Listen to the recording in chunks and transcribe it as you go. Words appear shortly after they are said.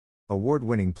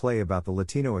award-winning play about the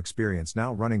Latino experience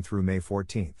now running through May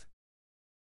 14.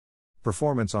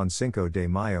 Performance on Cinco de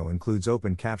Mayo includes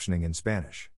open captioning in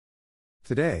Spanish.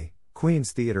 Today,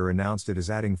 Queen's Theatre announced it is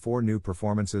adding 4 new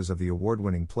performances of the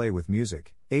award-winning play with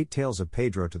music, 8 Tales of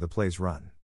Pedro to the play's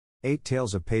run. 8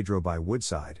 Tales of Pedro by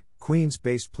Woodside,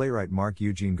 Queens-based playwright Mark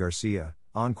Eugene Garcia,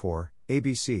 Encore,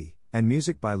 ABC, and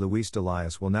music by Luis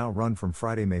Delias will now run from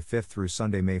Friday, May 5 through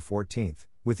Sunday, May 14,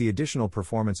 with the additional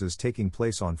performances taking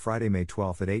place on Friday, May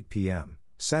 12 at 8 p.m.,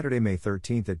 Saturday, May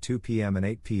 13 at 2 p.m. and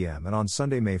 8 p.m. and on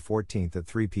Sunday, May 14 at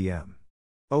 3 p.m.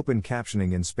 Open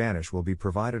captioning in Spanish will be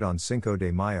provided on Cinco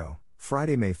de Mayo,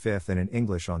 Friday, May 5 and in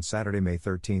English on Saturday, May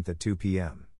 13 at 2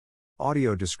 p.m.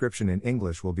 Audio description in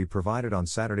English will be provided on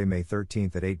Saturday, May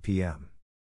 13 at 8 p.m.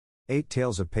 8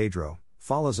 Tales of Pedro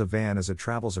follows a van as it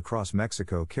travels across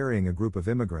Mexico carrying a group of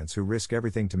immigrants who risk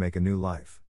everything to make a new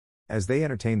life. As they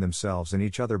entertain themselves and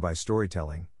each other by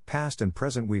storytelling, past and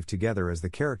present weave together as the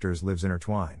characters' lives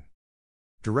intertwine.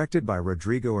 Directed by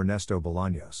Rodrigo Ernesto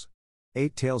Bolaños.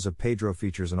 8 Tales of Pedro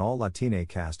features an all-Latina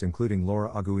cast including Laura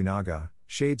Aguinaga,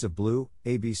 Shades of Blue,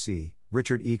 ABC,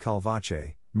 Richard E.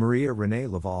 Calvache, Maria Renee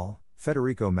Laval,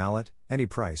 Federico Mallet, Annie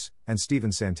Price, and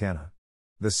Steven Santana.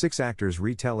 The 6 actors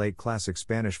retell 8 classic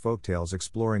Spanish folktales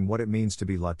exploring what it means to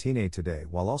be Latina today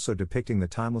while also depicting the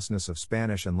timelessness of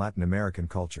Spanish and Latin American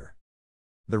culture.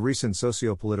 The recent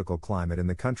socio-political climate in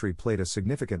the country played a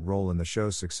significant role in the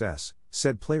show's success,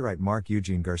 said playwright Mark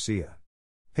Eugene Garcia.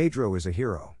 Pedro is a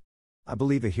hero. I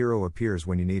believe a hero appears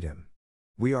when you need him.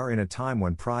 We are in a time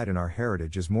when pride in our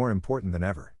heritage is more important than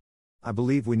ever. I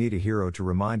believe we need a hero to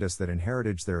remind us that in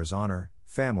heritage there is honor,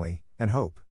 family, and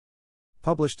hope.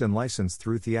 Published and licensed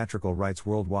through theatrical rights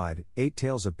worldwide, 8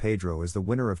 Tales of Pedro is the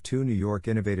winner of 2 New York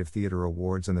Innovative Theater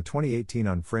Awards and the 2018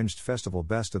 Unfringed Festival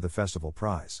Best of the Festival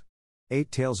Prize. 8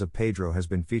 Tales of Pedro has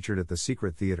been featured at the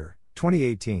Secret Theater,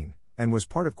 2018, and was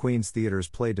part of Queen's Theatre's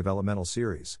play developmental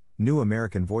series, New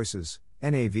American Voices,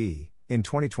 NAV, in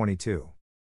 2022.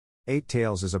 8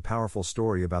 Tales is a powerful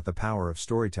story about the power of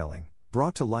storytelling,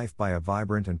 brought to life by a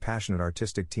vibrant and passionate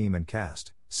artistic team and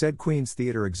cast, said Queen's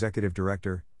Theatre Executive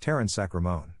Director, Terrence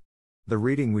Sacramone. The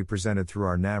reading we presented through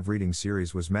our NAV reading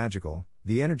series was magical,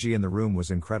 the energy in the room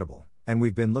was incredible, and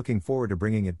we've been looking forward to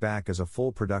bringing it back as a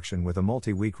full production with a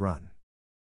multi-week run.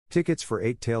 Tickets for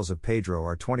 8 Tales of Pedro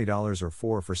are $20 or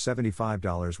 4 for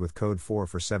 $75 with code 4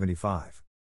 for $75.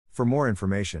 For more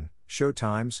information, show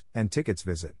times, and tickets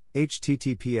visit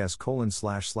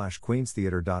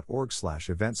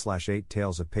https://queenstheatre.org/event/8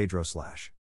 Tales of Pedro/.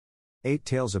 8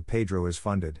 Tales of Pedro is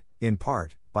funded, in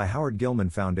part, by Howard Gilman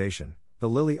Foundation, the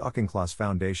Lily Auchincloss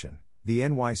Foundation, the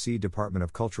NYC Department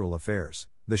of Cultural Affairs,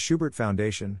 the Schubert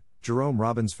Foundation, Jerome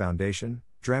Robbins Foundation,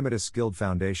 Dramatists Guild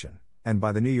Foundation, and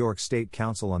by the New York State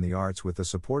Council on the Arts with the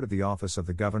support of the Office of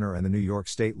the Governor and the New York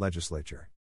State Legislature.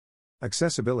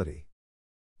 Accessibility.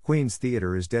 Queen's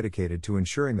Theatre is dedicated to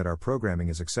ensuring that our programming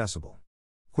is accessible.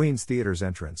 Queen's Theatre's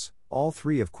entrance, all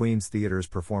 3 of Queen's Theatre's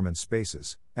performance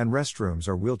spaces, and restrooms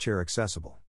are wheelchair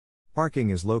accessible.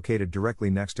 Parking is located directly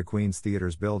next to Queen's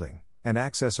Theatre's building, and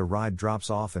access a ride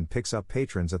drops off and picks up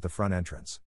patrons at the front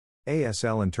entrance.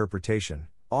 ASL interpretation,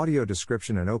 audio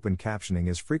description and open captioning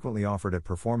is frequently offered at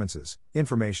performances.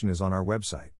 Information is on our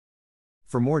website.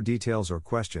 For more details or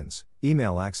questions,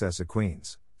 email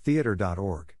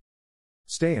access@queenstheatre.org.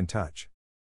 Stay in touch.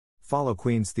 Follow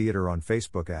Queen's Theatre on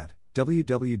Facebook at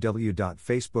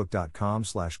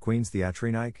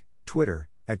www.facebook.com/queenstheatrenique, Twitter,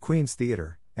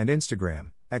 @queenstheatre, and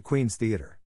Instagram,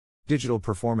 @queenstheatre. Digital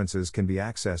performances can be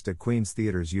accessed at Queen's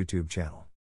Theatre's YouTube channel.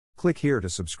 Click here to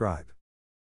subscribe.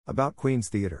 About Queen's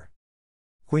Theatre.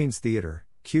 Queen's Theatre,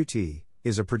 QT,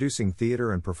 is a producing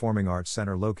theater and performing arts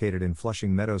center located in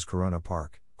Flushing Meadows Corona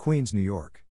Park, Queens, New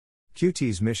York.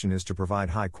 QT's mission is to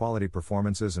provide high-quality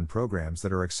performances and programs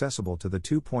that are accessible to the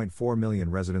 2.4 million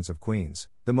residents of Queens,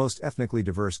 the most ethnically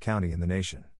diverse county in the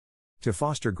nation. To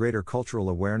foster greater cultural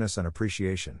awareness and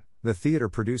appreciation, the theater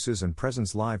produces and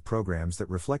presents live programs that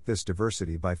reflect this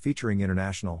diversity by featuring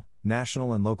international,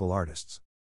 national and local artists.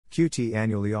 QT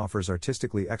annually offers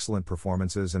artistically excellent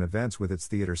performances and events with its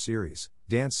theater series,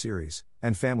 dance series,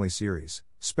 and family series,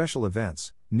 special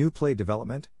events, new play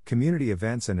development, community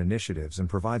events and initiatives, and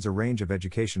provides a range of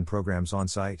education programs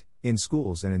on-site, in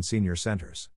schools and in senior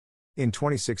centers. In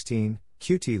 2016,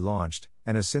 QT launched,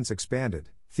 and has since expanded,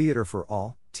 Theater for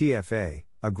All, TFA,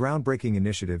 a groundbreaking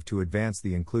initiative to advance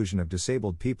the inclusion of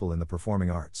disabled people in the performing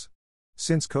arts.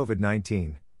 Since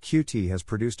COVID-19, QT has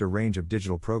produced a range of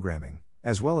digital programming,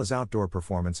 as well as outdoor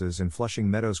performances in Flushing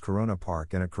Meadows Corona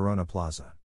Park and at Corona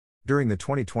Plaza. During the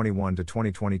 2021 to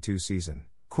 2022 season,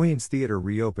 Queen's Theatre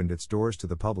reopened its doors to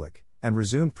the public, and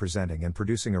resumed presenting and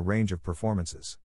producing a range of performances.